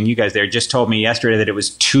was seeing you guys there, just told me yesterday that it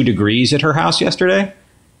was 2 degrees at her house yesterday.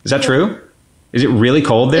 Is that true? Is it really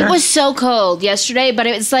cold there? It was so cold yesterday, but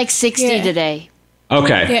it was like 60 today.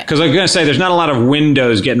 Okay, because I was going to say there's not a lot of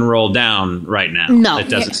windows getting rolled down right now. No. It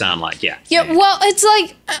doesn't sound like, Yeah, well, it's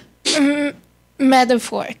like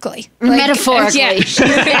metaphorically. Metaphorically.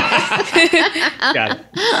 Got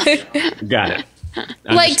it. Understood.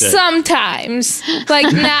 Like sometimes.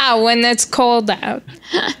 Like now when it's cold out.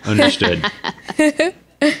 Understood.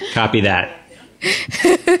 Copy that.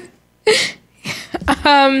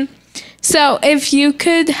 So if you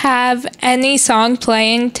could have any song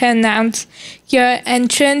playing to announce your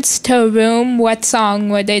entrance to a room, what song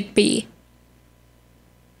would it be?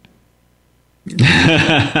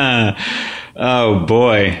 Oh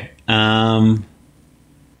boy.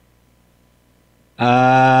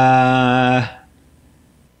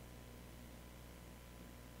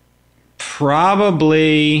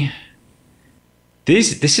 Probably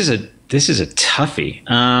this is a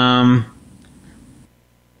toughie.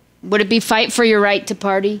 Would it be Fight for Your Right to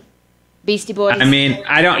Party? Beastie Boys? I mean,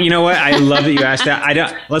 I don't, you know what? I love that you asked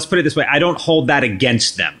that. Let's put it this way. I don't hold that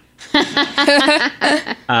against them.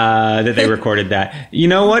 That they recorded that. You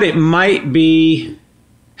know what? It might be,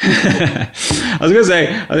 I was going to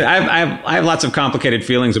say, I have lots of complicated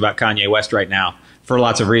feelings about Kanye West right now for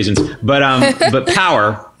lots of reasons. But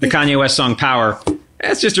Power, the Kanye West song Power,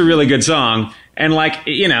 that's just a really good song. And like,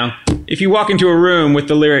 you know, if you walk into a room with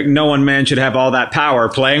the lyric, "No one man should have all that power"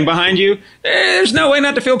 playing behind you, there's no way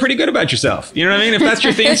not to feel pretty good about yourself. You know what I mean? If that's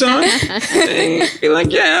your theme song, be like,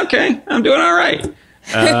 yeah, okay, I'm doing all right.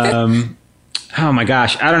 Oh my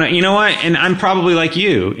gosh. I don't know. You know what? And I'm probably like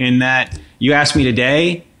you in that you ask me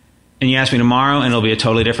today and you ask me tomorrow and it'll be a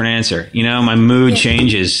totally different answer. You know, my mood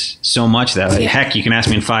changes so much that like, heck, you can ask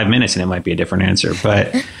me in 5 minutes and it might be a different answer.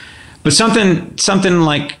 But something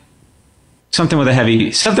with a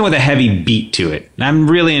heavy beat to it. And I'm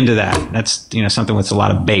really into that. That's, you know, something with a lot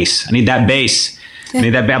of bass. I need that bass. I need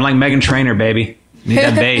that. I'm like Meghan Trainor, baby. I need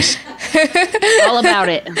that bass. All about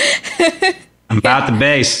it. I'm about the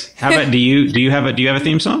bass. How about do you have a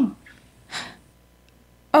theme song?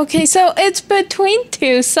 Okay, so it's between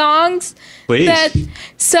two songs. Please.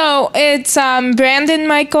 So it's Brandon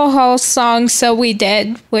Michael Hall's song "So We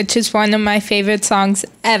Did," which is one of my favorite songs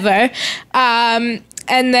ever.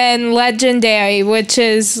 And then "Legendary," which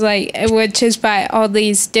is by all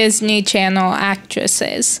these Disney Channel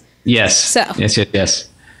actresses. Yes. So. Yes.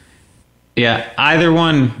 Yeah, either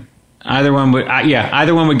one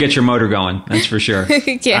would get your motor going. That's for sure.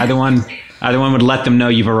 Yeah. Either one would let them know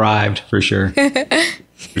you've arrived, for sure.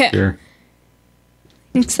 For sure.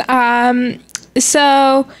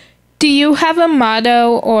 So, do you have a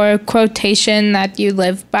motto or quotation that you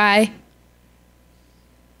live by?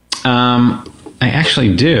 I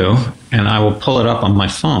actually do, and I will pull it up on my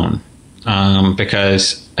phone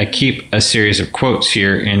because I keep a series of quotes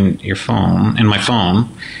here in my phone,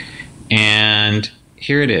 and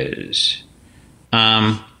here it is.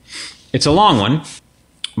 It's a long one,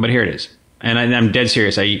 but here it is, and I'm dead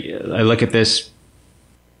serious. I look at this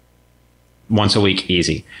once a week,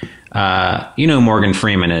 easy. You know who Morgan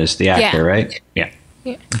Freeman is, the actor, right? Yeah.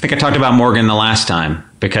 I think I talked about Morgan the last time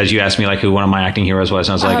because you asked me like who one of my acting heroes was,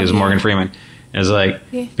 and I was like, it was Morgan Freeman. It was like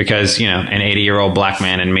because an 80-year-old black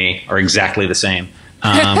man and me are exactly the same.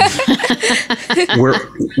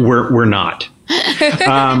 We're not.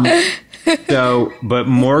 But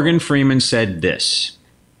Morgan Freeman said this,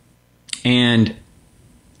 and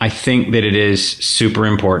I think that it is super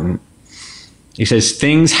important. He says,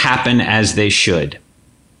 things happen as they should,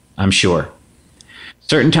 I'm sure.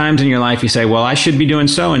 Certain times in your life you say, well, I should be doing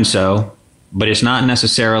so-and-so, but it's not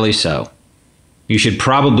necessarily so. You should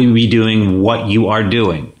probably be doing what you are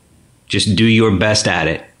doing. Just do your best at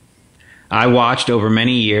it. I watched over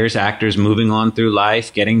many years actors moving on through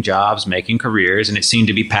life, getting jobs, making careers, and it seemed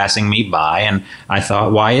to be passing me by. And I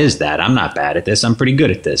thought, why is that? I'm not bad at this. I'm pretty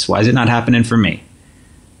good at this. Why is it not happening for me?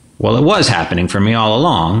 Well, it was happening for me all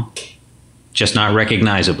along, just not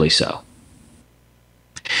recognizably so.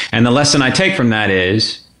 And the lesson I take from that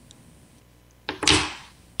is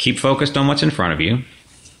keep focused on what's in front of you.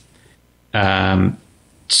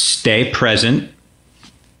 Stay present.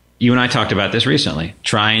 You and I talked about this recently.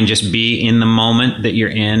 Try and just be in the moment that you're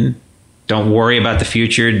in. Don't worry about the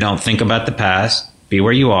future. Don't think about the past. Be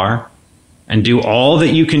where you are and do all that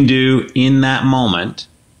you can do in that moment.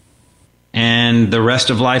 And the rest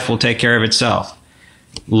of life will take care of itself.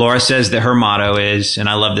 Laura says that her motto is, and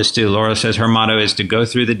I love this too, Laura says her motto is to go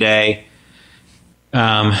through the day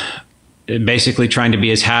basically trying to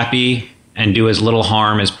be as happy and do as little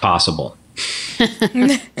harm as possible.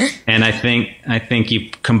 And I think you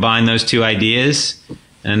combine those two ideas,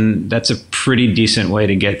 and that's a pretty decent way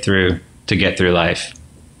to get through life.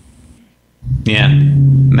 Yeah,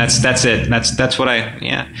 that's it. That's what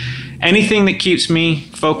anything that keeps me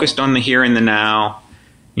focused on the here and the now.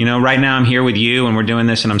 Right now I'm here with you and we're doing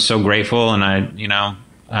this, and I'm so grateful, and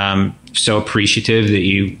I'm so appreciative that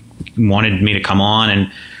you wanted me to come on,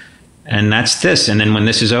 and that's this. And then when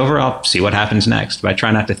this is over, I'll see what happens next. But I try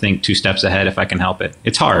not to think 2 steps ahead if I can help it.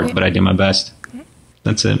 It's hard, but I do my best.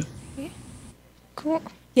 That's it. Cool.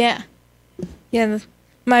 Yeah.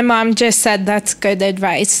 My mom just said that's good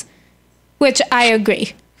advice, which I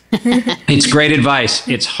agree. It's great advice.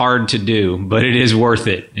 It's hard to do, but it is worth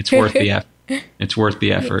it. It's worth the effort. It's worth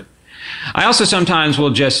the effort. I also sometimes will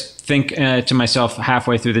just think to myself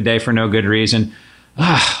halfway through the day for no good reason,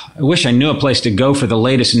 I wish I knew a place to go for the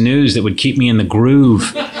latest news that would keep me in the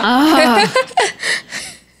groove.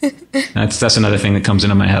 That's another thing that comes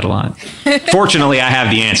into my head a lot. Fortunately, I have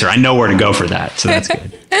the answer. I know where to go for that, so that's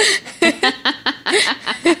good.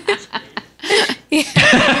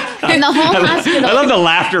 In the whole hospital. I love the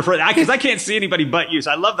laughter for that because I can't see anybody but you.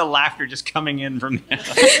 So I love the laughter just coming in from there.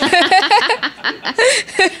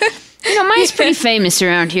 Mine's pretty famous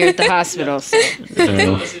around here at the hospital. So.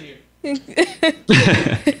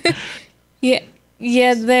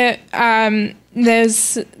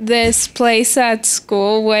 There's this place at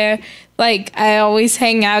school where I always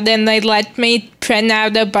hang out, and they let me print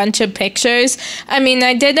out a bunch of pictures. I mean,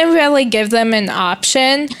 I didn't really give them an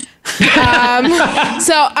option.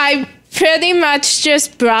 So I pretty much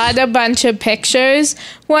just brought a bunch of pictures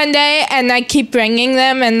one day, and I keep bringing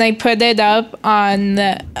them, and they put it up on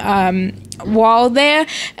the wall there.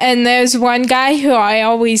 And there's one guy who I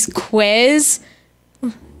always quiz.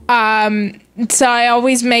 So I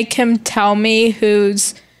always make him tell me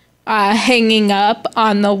who's hanging up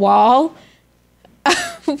on the wall.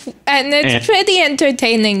 And it's pretty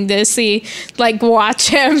entertaining to see, watch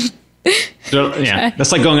him. So, yeah,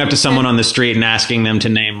 that's like going up to someone on the street and asking them to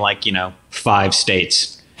name 5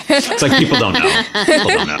 states. It's like people don't know. People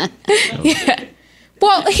don't know. Yeah.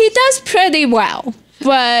 Well, he does pretty well,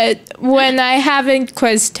 but when I haven't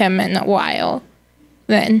quizzed him in a while,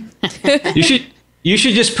 then. You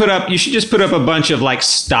should just put up a bunch of like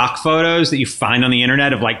stock photos that you find on the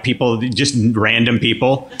internet of like people, just random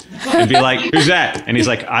people, and be like, "Who's that?" And he's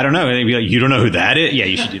like, "I don't know." And he'd be like, "You don't know who that is?" Yeah,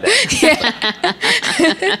 you should do that.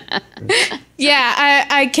 Yeah,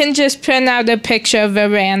 I can just print out a picture of a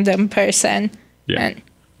random person. Yeah.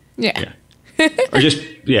 Yeah. Or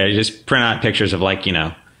just print out pictures of like,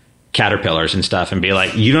 caterpillars and stuff and be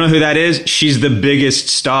like, "You don't know who that is? She's the biggest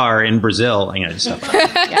star in Brazil." Just stuff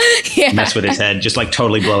like that. Yeah. Mess with his head, just like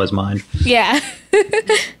totally blow his mind. Yeah.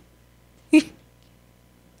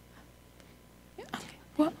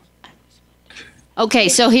 Okay,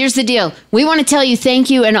 so here's the deal. We want to tell you thank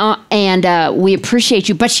you and we appreciate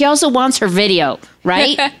you, but she also wants her video,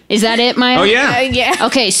 right? Is that it, Maya? Oh, yeah. Yeah.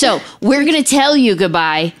 Okay, so we're going to tell you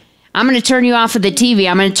goodbye. I'm going to turn you off of the TV.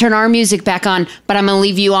 I'm going to turn our music back on, but I'm going to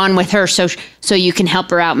leave you on with her so you can help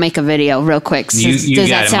her out make a video real quick. Does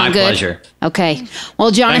that sound good? My pleasure. Okay.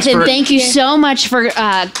 Well, Johnathan, thank you so much for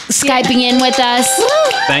Skyping in with us.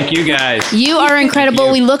 Thank you, guys. You are incredible.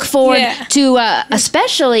 We look forward to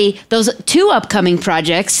especially those 2 upcoming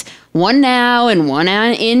projects, one now and one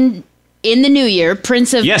in the new year,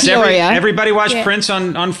 Prince of Peoria. Everybody watch Prince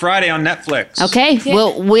on Friday on Netflix. Okay,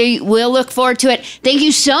 we'll look forward to it. Thank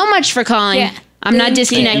you so much for calling. Yeah. I'm not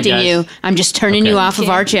disconnecting you. I'm just turning you off of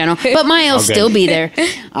our channel. But Maya will still be there.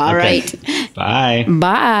 All right. Bye.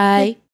 Bye.